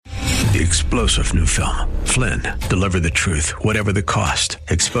The explosive new film, Flynn, deliver the truth, whatever the cost,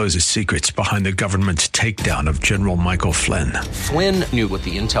 exposes secrets behind the government's takedown of General Michael Flynn. Flynn knew what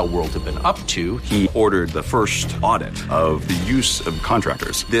the intel world had been up to. He ordered the first audit of the use of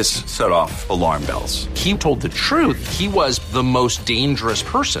contractors. This set off alarm bells. He told the truth. He was the most dangerous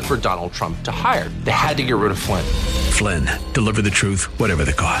person for Donald Trump to hire. They had to get rid of Flynn. Flynn, deliver the truth, whatever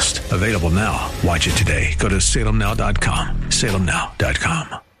the cost. Available now. Watch it today. Go to salemnow.com.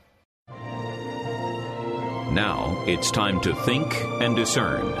 salemnow.com. Now it's time to think and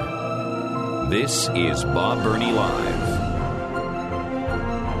discern. This is Bob Burney Live.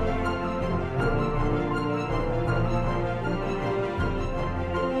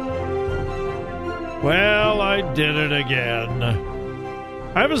 Well, I did it again.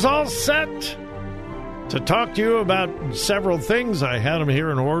 I was all set to talk to you about several things. I had them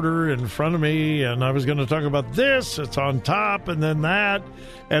here in order in front of me, and I was going to talk about this. It's on top, and then that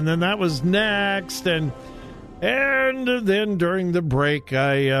was next, and then during the break,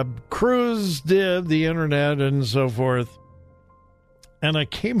 I cruised the internet and so forth, and I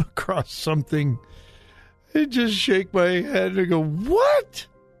came across something. I just shake my head and go, what?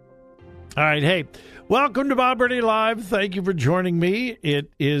 All right, hey, welcome to Bob Burney Live. Thank you for joining me.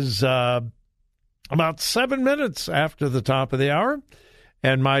 It is about 7 minutes after the top of the hour,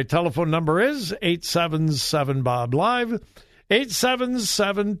 and my telephone number is 877-BOB-LIVE.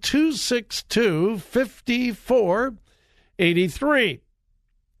 877-262-5483.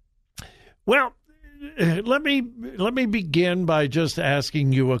 Well, let me begin by just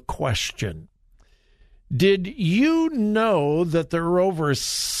asking you a question. Did you know that there are over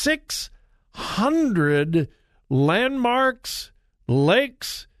 600 landmarks,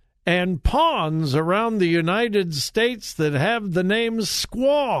 lakes, and ponds around the United States that have the name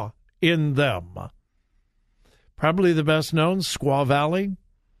Squaw in them? Probably the best known, Squaw Valley,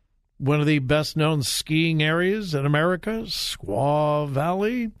 one of the best known skiing areas in America, Squaw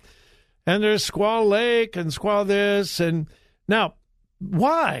Valley. And there's Squaw Lake and Squaw this. And now,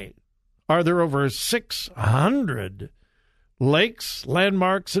 why are there over 600 lakes,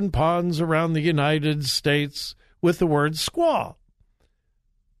 landmarks, and ponds around the United States with the word squaw?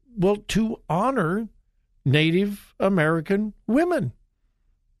 Well, to honor Native American women.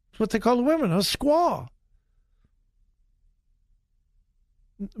 That's what they call the women, a squaw.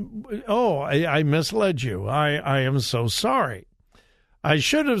 Oh, I misled you. I am so sorry. I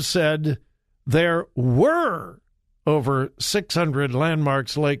should have said there were over 600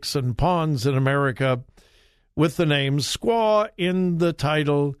 landmarks, lakes, and ponds in America with the name Squaw in the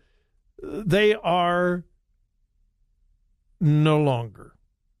title. They are no longer.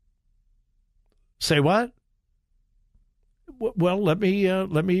 Say what? Well, let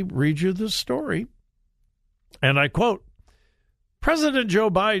me read you the story. And I quote, President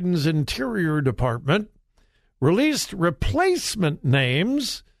Joe Biden's Interior Department released replacement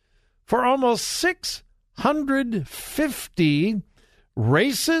names for almost 650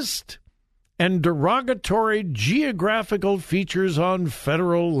 racist and derogatory geographical features on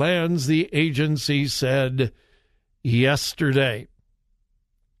federal lands, the agency said yesterday.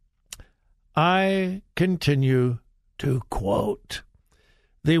 I continue to quote,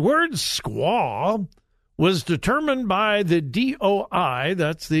 the word squaw was determined by the DOI,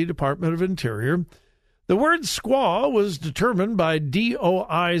 that's the Department of Interior. The word squaw was determined by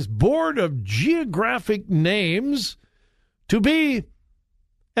DOI's Board of Geographic Names to be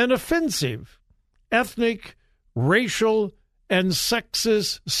an offensive, ethnic, racial, and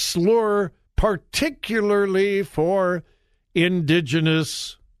sexist slur, particularly for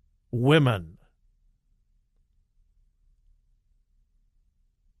indigenous women.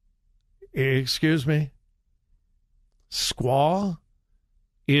 Excuse me? Squaw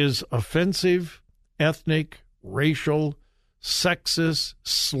is offensive, ethnic, racial, sexist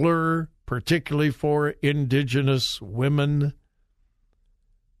slur, particularly for indigenous women.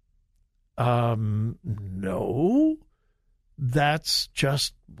 No, that's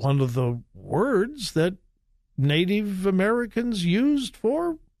just one of the words that Native Americans used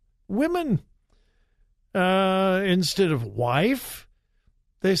for women. Instead of wife,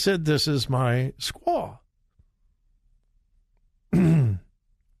 they said, this is my squaw.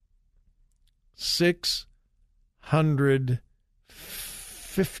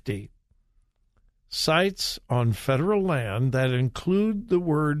 650 sites on federal land that include the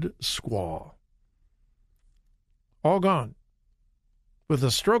word squaw. All gone with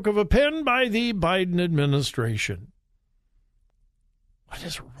a stroke of a pen by the Biden administration. What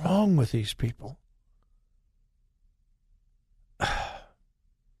is wrong with these people?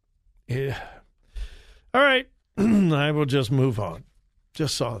 Yeah. All right. I will just move on.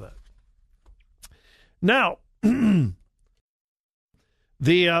 Just saw that. Now,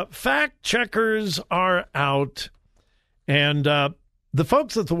 the fact checkers are out, and the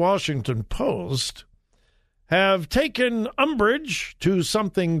folks at the Washington Post have taken umbrage to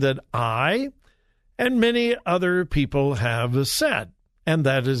something that I and many other people have said, and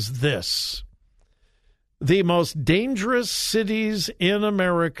that is this. The most dangerous cities in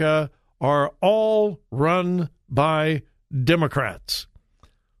America are all run by Democrats.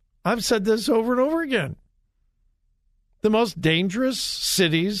 I've said this over and over again. The most dangerous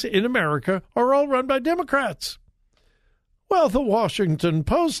cities in America are all run by Democrats. Well, the Washington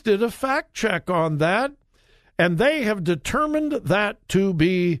Post did a fact check on that, and they have determined that to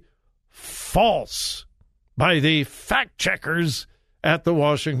be false by the fact checkers at the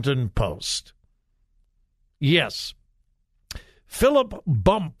Washington Post. Yes, Philip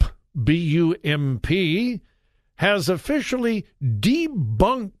Bump, B-U-M-P, has officially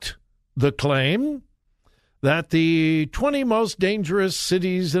debunked the claim that the 20 most dangerous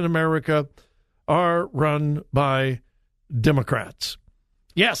cities in America are run by Democrats.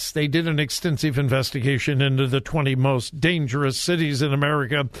 Yes, they did an extensive investigation into the 20 most dangerous cities in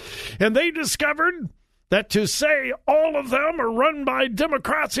America, and they discovered that to say all of them are run by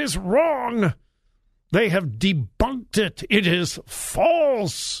Democrats is wrong. They have debunked it. It is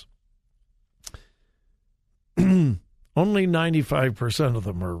false. Only 95% of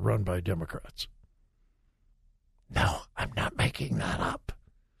them are run by Democrats. No, I'm not making that up.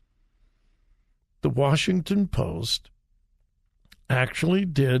 The Washington Post actually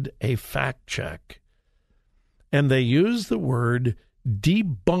did a fact check, and they used the word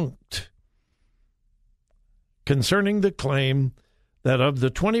debunked concerning the claim that of the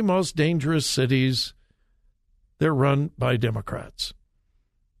 20 most dangerous cities, they're run by Democrats.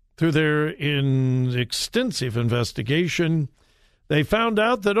 Through their extensive investigation, they found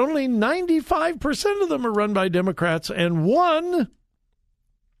out that only 95% of them are run by Democrats, and one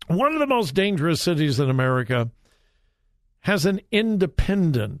of the most dangerous cities in America has an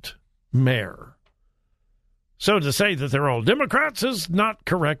independent mayor. So to say that they're all Democrats is not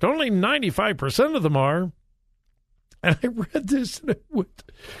correct. Only 95% of them are. And I read this and I went,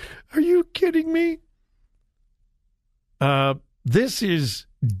 are you kidding me? This is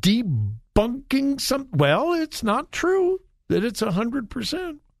debunking some. Well, it's not true that it's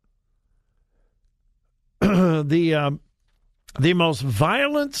 100%. The most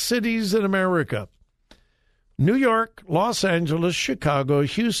violent cities in America: New York, Los Angeles, Chicago,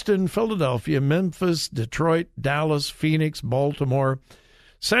 Houston, Philadelphia, Memphis, Detroit, Dallas, Phoenix, Baltimore,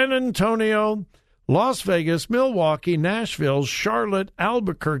 San Antonio, Las Vegas, Milwaukee, Nashville, Charlotte,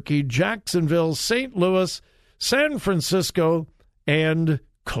 Albuquerque, Jacksonville, St. Louis, San Francisco, and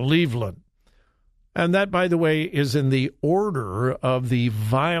Cleveland. And that, by the way, is in the order of the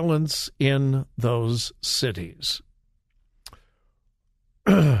violence in those cities.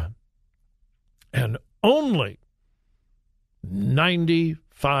 And only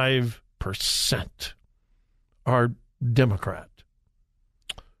 95% are Democrat.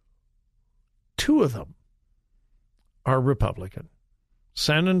 2 of them are Republican: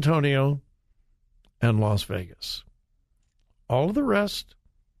 San Antonio and Las Vegas. All of the rest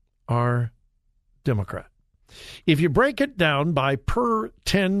are Democrat. If you break it down by per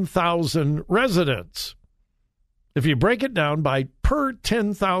 10,000 residents,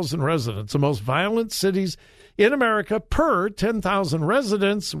 the most violent cities in America per 10,000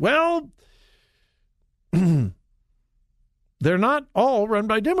 residents, well, they're not all run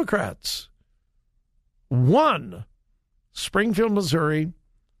by Democrats. 1, Springfield, Missouri,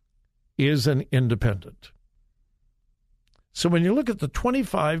 is an independent. So when you look at the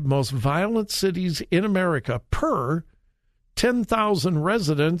 25 most violent cities in America per 10,000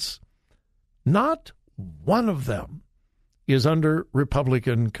 residents, not one of them is under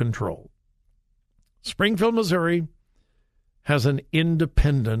Republican control. Springfield, Missouri, has an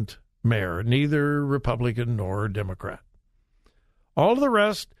independent mayor, neither Republican nor Democrat. All of the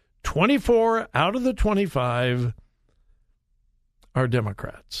rest, 24 out of the 25, are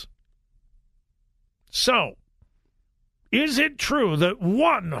Democrats. So, is it true that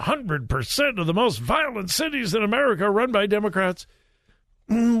 100% of the most violent cities in America are run by Democrats?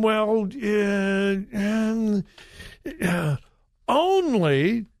 Well,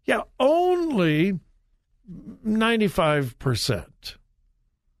 only 95%.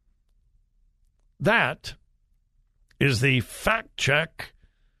 That is the fact check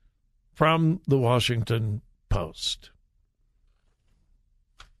from the Washington Post.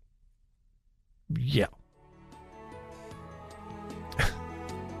 Yeah.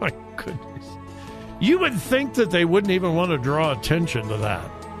 My goodness. You would think that they wouldn't even want to draw attention to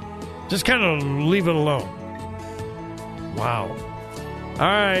that. Just kind of leave it alone. Wow. All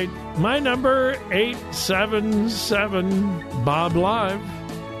right. My number, 877-BOB-LIVE.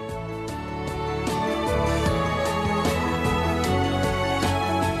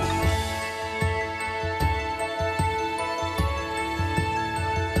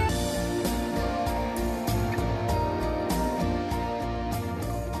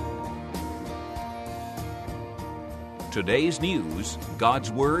 Today's news,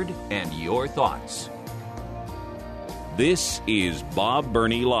 God's Word, and your thoughts. This is Bob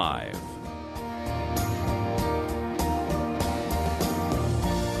Burney Live.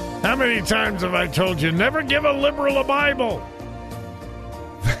 How many times have I told you, never give a liberal a Bible?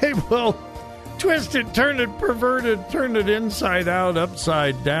 They will twist it, turn it, pervert it, turn it inside out,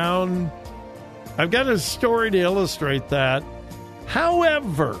 upside down. I've got a story to illustrate that.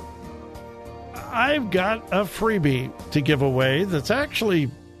 However, I've got a freebie to give away that's actually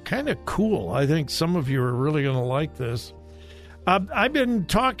kind of cool. I think some of you are really going to like this. I've been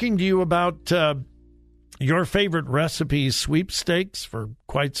talking to you about your favorite recipe sweepstakes for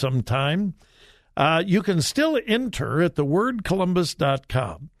quite some time. You can still enter at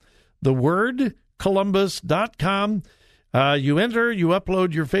thewordcolumbus.com. Thewordcolumbus.com. You enter, you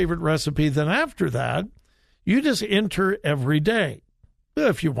upload your favorite recipe. Then after that, you just enter every day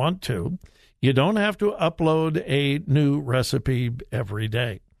if you want to. You don't have to upload a new recipe every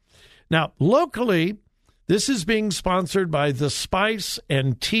day. Now, locally, this is being sponsored by the Spice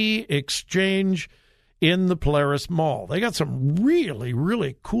and Tea Exchange in the Polaris Mall. They got some really,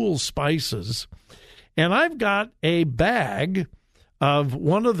 really cool spices. And I've got a bag of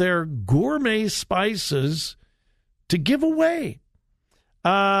one of their gourmet spices to give away.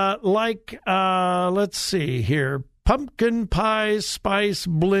 Let's see here, pumpkin pie spice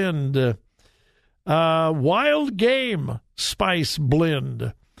blend. Wild game spice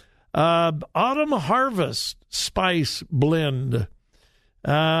blend, autumn harvest spice blend.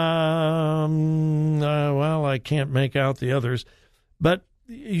 Well, I can't make out the others, but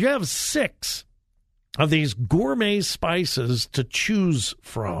you have 6 of these gourmet spices to choose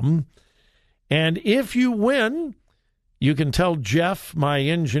from. And if you win, you can tell Jeff, my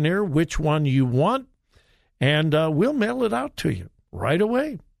engineer, which one you want, and we'll mail it out to you right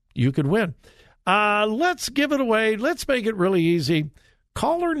away. You could win. Let's give it away. Let's make it really easy.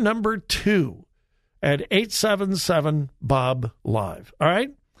 Caller number 2 at 877-BOB-LIVE. All right?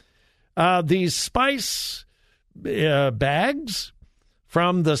 These spice bags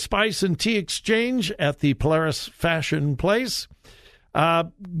from the Spice and Tea Exchange at the Polaris Fashion Place.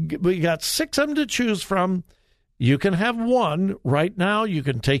 We got 6 of them to choose from. You can have one. Right now, you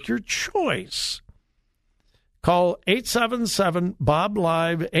can take your choice. Call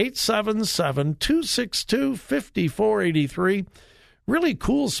 877-BOB-LIVE, 877-262-5483. Really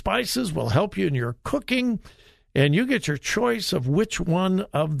cool spices will help you in your cooking, and you get your choice of which one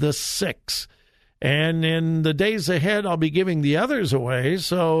of the 6. And in the days ahead, I'll be giving the others away,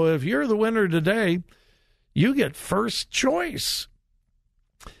 so if you're the winner today, you get first choice.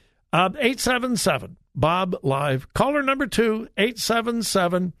 877-BOB-LIVE. Caller number 2,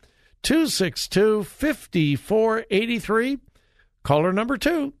 877-262-5483. Caller number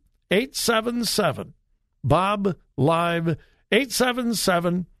 2, 877-BOB-LIVE,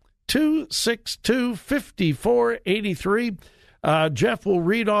 877-262-5483. Jeff will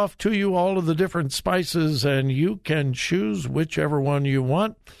read off to you all of the different spices, and you can choose whichever one you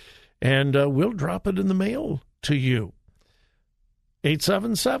want, and we'll drop it in the mail to you.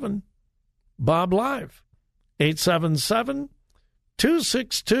 877-BOB-LIVE,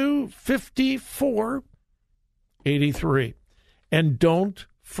 877-262-5483. And don't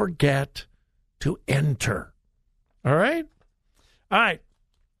forget to enter. All right? All right.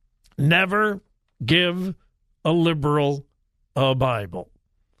 Never give a liberal a Bible.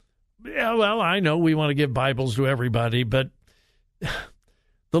 Yeah, well, I know we want to give Bibles to everybody, but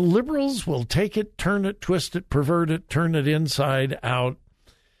the liberals will take it, turn it, twist it, pervert it, turn it inside out.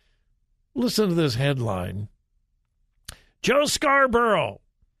 Listen to this headline. Joe Scarborough,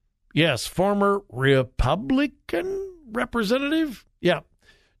 yes, former Republican representative. Yeah.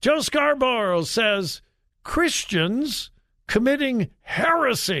 Joe Scarborough says Christians committing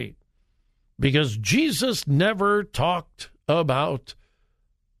heresy because Jesus never talked about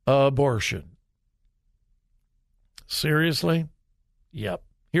abortion. Seriously? Yep.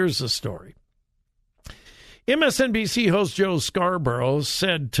 Here's the story. MSNBC host Joe Scarborough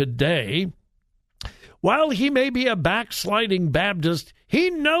said today, while he may be a backsliding Baptist, he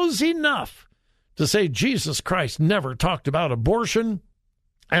knows enough to say Jesus Christ never talked about abortion,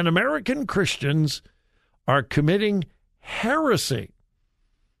 and American Christians are committing heresy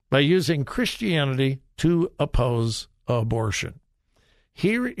by using Christianity to oppose abortion.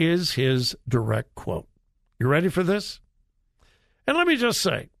 Here is his direct quote. You ready for this? And let me just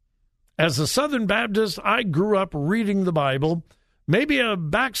say, as a Southern Baptist, I grew up reading the Bible, maybe a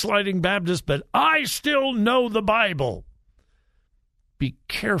backsliding Baptist, but I still know the Bible. Be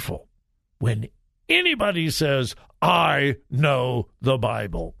careful when anybody says, I know the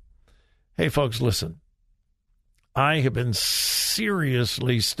Bible. Hey, folks, listen. I have been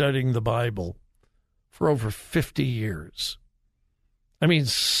seriously studying the Bible for over 50 years. I mean,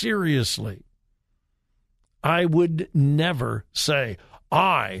 seriously. I would never say,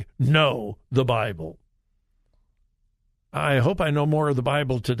 I know the Bible. I hope I know more of the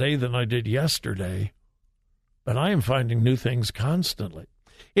Bible today than I did yesterday, but I am finding new things constantly.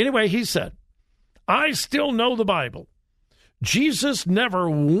 Anyway, he said, I still know the Bible. Jesus never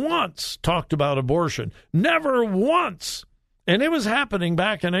once talked about abortion. Never once. And it was happening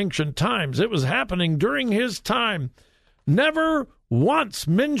back in ancient times. It was happening during his time. Never once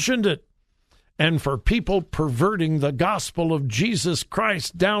mentioned it. And for people perverting the gospel of Jesus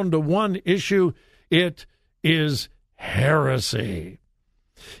Christ down to one issue, it is heresy.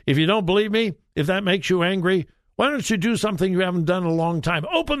 If you don't believe me, if that makes you angry, why don't you do something you haven't done in a long time?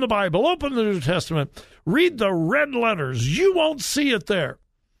 Open the Bible, open the New Testament, read the red letters. You won't see it there.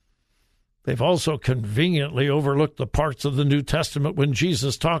 They've also conveniently overlooked the parts of the New Testament when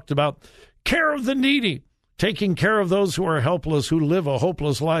Jesus talked about care of the needy, taking care of those who are helpless, who live a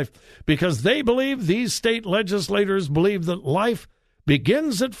hopeless life, because they believe, these state legislators believe, that life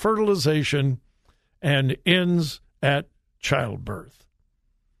begins at fertilization and ends at childbirth.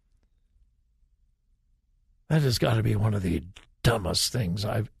 That has got to be one of the dumbest things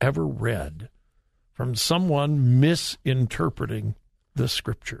I've ever read from someone misinterpreting the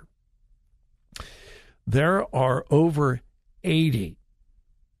Scripture. There are over 80.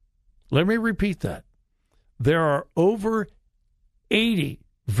 Let me repeat that. There are over 80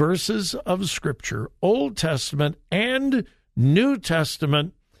 verses of Scripture, Old Testament and New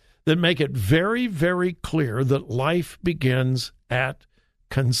Testament, that make it very, very clear that life begins at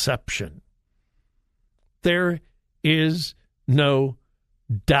conception. There is no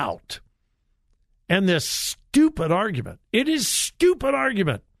doubt. And this stupid argument, it is stupid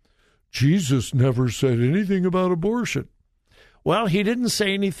argument. Jesus never said anything about abortion. Well, he didn't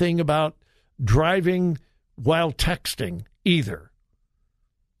say anything about driving while texting either.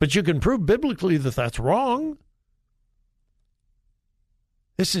 But you can prove biblically that that's wrong.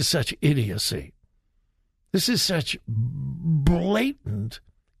 This is such idiocy. This is such blatant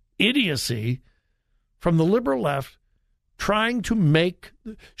idiocy from the liberal left, trying to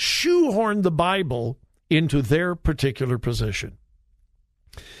shoehorn the Bible into their particular position.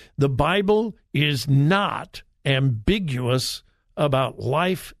 The Bible is not ambiguous about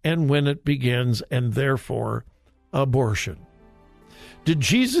life and when it begins, and therefore abortion. Did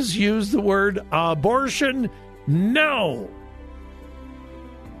Jesus use the word abortion? No.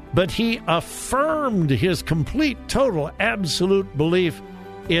 But he affirmed his complete, total, absolute belief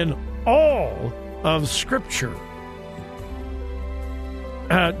in all of Scripture.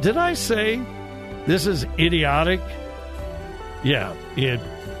 Did I say this is idiotic? Yeah, it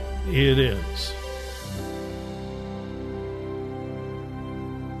is.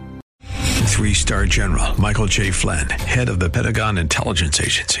 3-star General Michael J. Flynn, head of the Pentagon Intelligence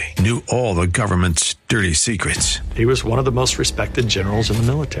Agency, knew all the government's dirty secrets. He was one of the most respected generals in the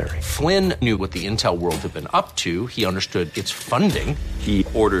military. Flynn knew what the intel world had been up to. He understood its funding. He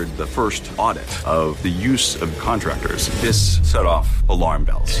ordered the first audit of the use of contractors. This set off alarm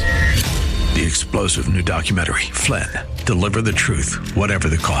bells. The explosive new documentary, Flynn, Deliver the Truth, Whatever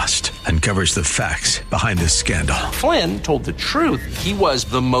the Cost, uncovers the facts behind this scandal. Flynn told the truth. He was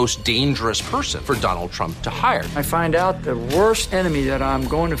the most dangerous person for Donald Trump to hire. I find out the worst enemy that I'm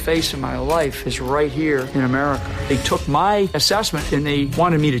going to face in my life is right here in America. They took my assessment and they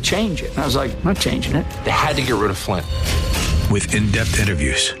wanted me to change it. And I was like, I'm not changing it. They had to get rid of Flynn. With in-depth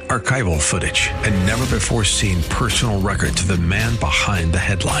interviews, archival footage, and never-before-seen personal records of the man behind the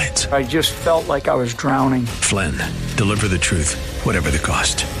headlines. I just felt like I was drowning. Flynn, Deliver the Truth, Whatever the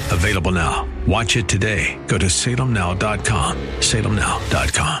Cost. Available now. Watch it today. Go to salemnow.com.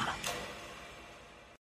 salemnow.com.